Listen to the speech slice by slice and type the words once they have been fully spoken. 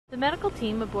The medical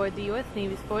team aboard the U.S.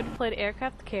 Navy's forward-deployed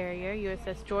aircraft carrier,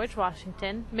 USS George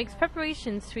Washington, makes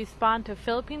preparations to respond to a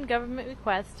Philippine government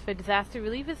request for disaster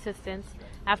relief assistance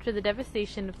after the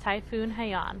devastation of Typhoon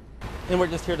Haiyan. And we're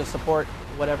just here to support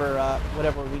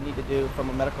whatever we need to do from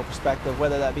a medical perspective,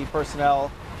 whether that be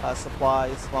personnel,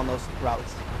 supplies on those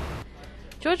routes.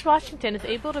 George Washington is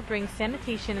able to bring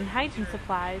sanitation and hygiene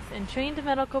supplies and trained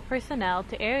medical personnel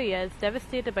to areas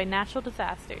devastated by natural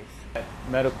disasters.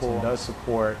 Medical does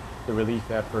support the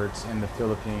relief efforts in the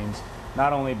Philippines,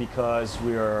 not only because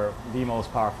we are the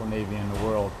most powerful Navy in the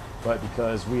world, but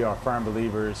because we are firm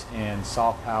believers in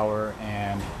soft power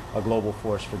and a global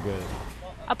force for good.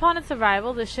 Upon its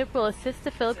arrival, the ship will assist the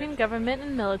Philippine government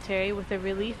and military with their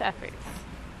relief efforts.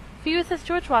 For USS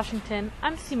George Washington,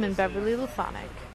 I'm Seaman Beverly Lasonic.